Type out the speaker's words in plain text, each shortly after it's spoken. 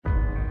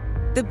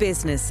The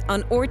Business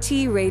on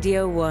RT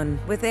Radio 1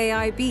 with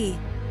AIB.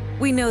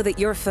 We know that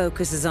your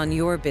focus is on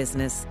your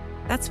business.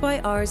 That's why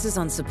ours is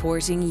on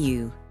supporting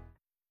you.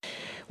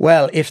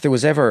 Well, if there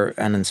was ever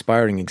an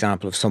inspiring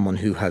example of someone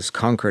who has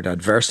conquered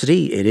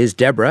adversity, it is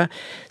Deborah.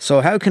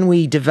 So how can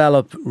we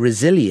develop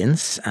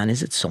resilience, and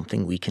is it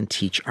something we can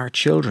teach our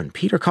children?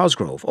 Peter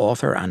Cosgrove,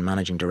 author and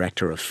managing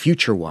director of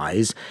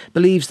Futurewise,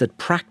 believes that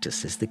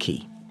practice is the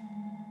key.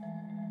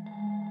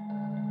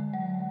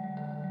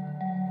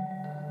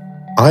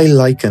 I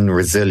liken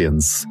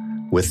resilience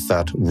with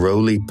that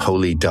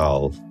roly-poly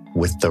doll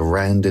with the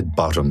rounded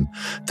bottom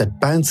that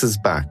bounces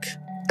back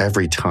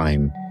every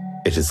time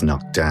it is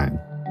knocked down.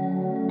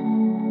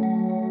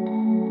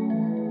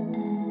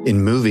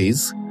 In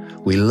movies,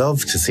 we love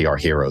to see our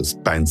heroes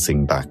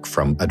bouncing back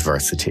from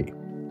adversity.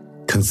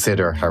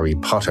 Consider Harry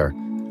Potter,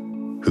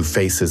 who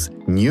faces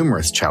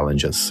numerous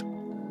challenges,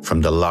 from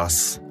the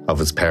loss of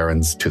his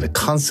parents to the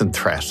constant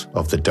threat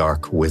of the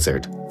dark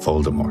wizard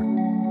Voldemort.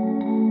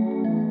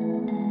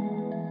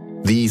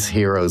 These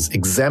heroes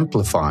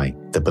exemplify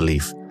the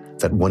belief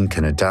that one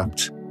can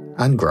adapt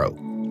and grow,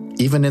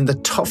 even in the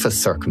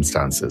toughest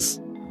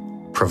circumstances,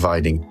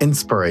 providing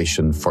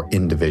inspiration for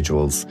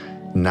individuals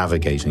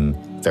navigating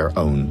their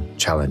own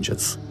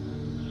challenges.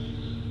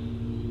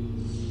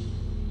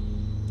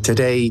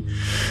 Today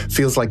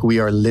feels like we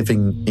are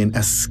living in a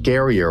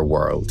scarier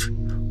world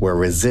where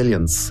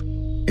resilience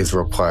is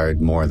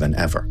required more than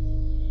ever.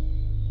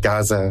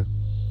 Gaza,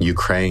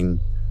 Ukraine,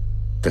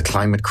 the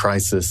climate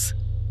crisis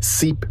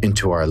seep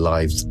into our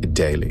lives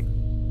daily.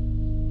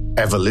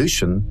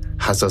 Evolution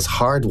has us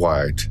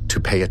hardwired to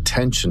pay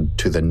attention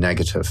to the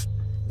negative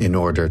in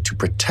order to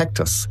protect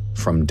us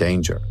from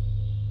danger.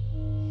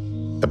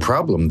 The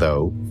problem,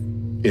 though,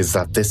 is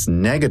that this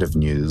negative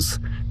news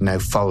now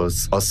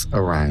follows us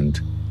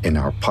around in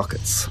our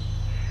pockets.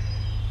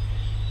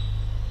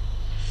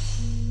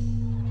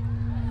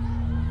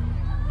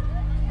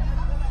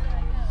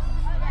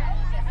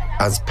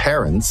 As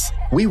parents,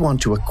 we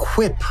want to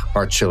equip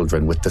our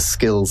children with the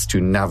skills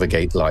to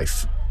navigate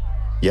life,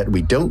 yet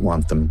we don't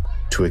want them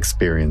to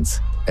experience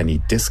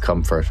any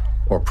discomfort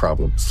or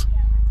problems,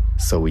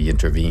 so we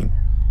intervene.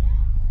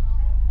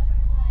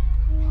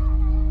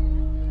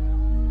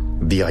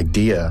 The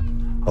idea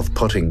of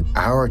putting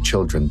our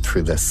children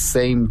through the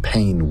same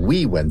pain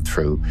we went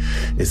through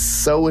is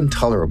so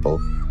intolerable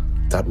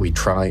that we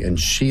try and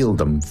shield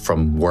them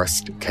from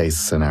worst-case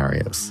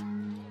scenarios.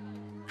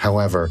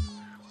 However,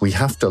 we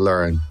have to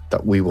learn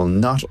that we will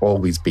not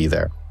always be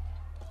there,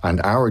 and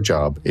our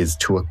job is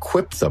to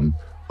equip them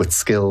with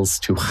skills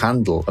to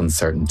handle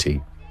uncertainty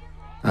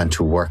and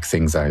to work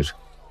things out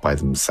by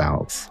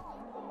themselves.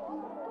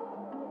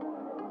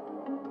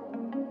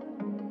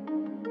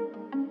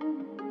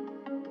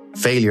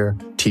 Failure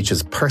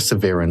teaches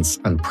perseverance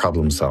and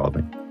problem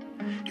solving.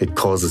 It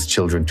causes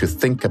children to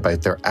think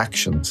about their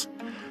actions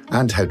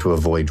and how to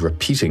avoid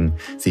repeating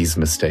these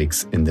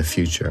mistakes in the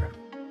future.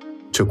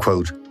 To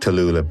quote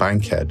Tallulah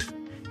Bankhead,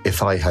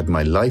 "If I had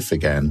my life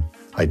again,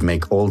 I'd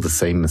make all the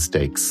same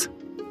mistakes,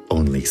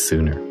 only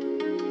sooner."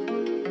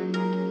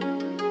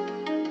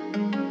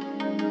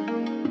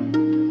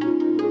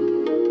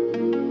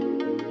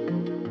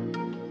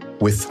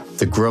 With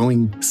the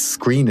growing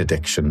screen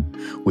addiction,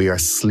 we are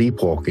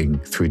sleepwalking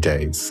through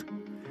days,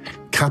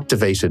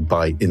 captivated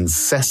by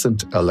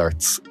incessant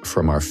alerts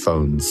from our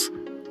phones,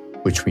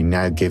 which we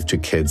now give to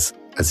kids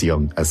as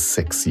young as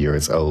 6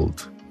 years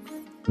old.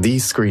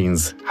 These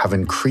screens have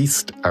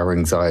increased our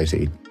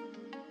anxiety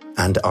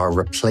and are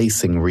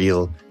replacing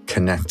real,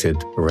 connected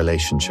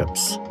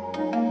relationships.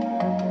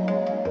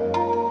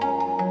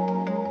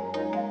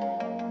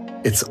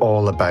 It's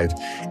all about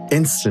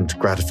instant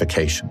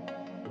gratification.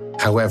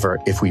 However,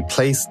 if we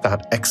place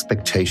that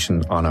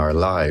expectation on our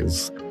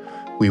lives,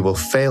 we will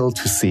fail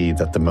to see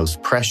that the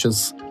most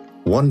precious,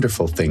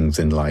 wonderful things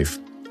in life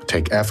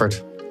take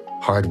effort,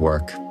 hard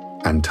work,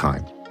 and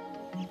time.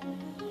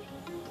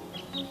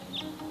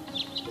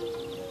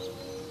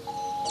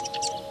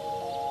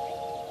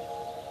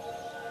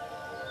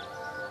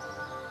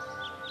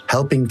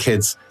 Helping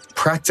kids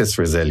practice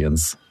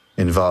resilience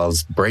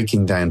involves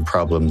breaking down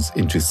problems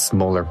into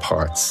smaller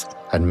parts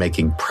and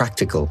making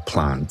practical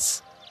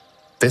plans.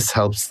 This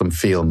helps them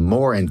feel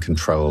more in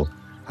control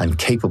and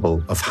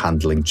capable of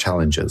handling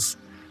challenges,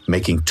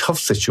 making tough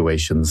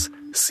situations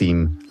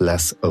seem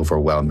less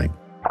overwhelming.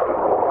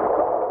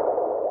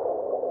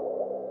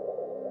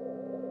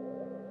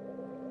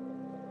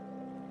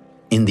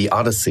 In the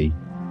Odyssey,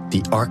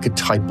 the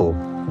archetypal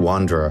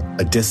wanderer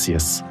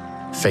Odysseus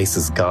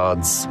faces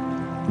gods,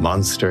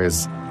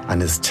 monsters,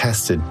 and is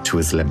tested to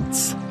his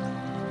limits.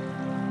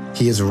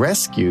 He is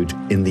rescued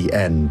in the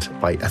end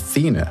by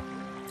Athena,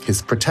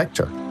 his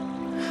protector.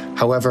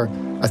 However,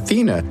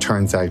 Athena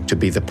turns out to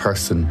be the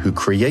person who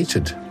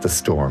created the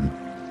storm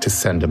to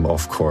send him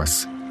off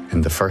course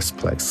in the first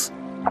place.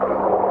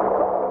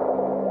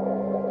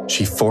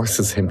 She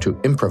forces him to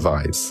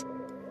improvise,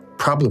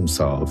 problem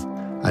solve,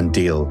 and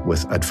deal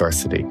with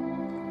adversity.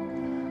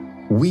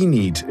 We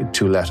need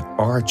to let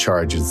our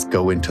charges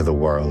go into the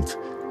world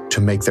to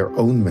make their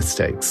own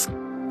mistakes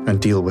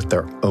and deal with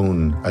their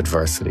own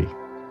adversity.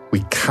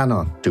 We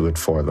cannot do it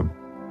for them.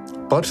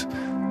 But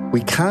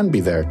we can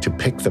be there to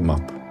pick them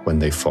up when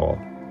they fall.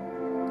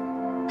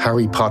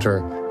 Harry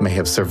Potter may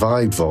have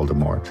survived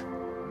Voldemort,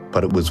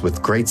 but it was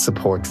with great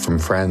support from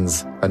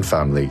friends and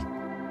family,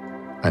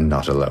 and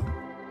not alone.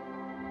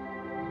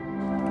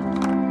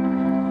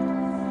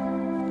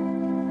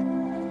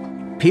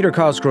 Peter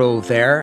Cosgrove there.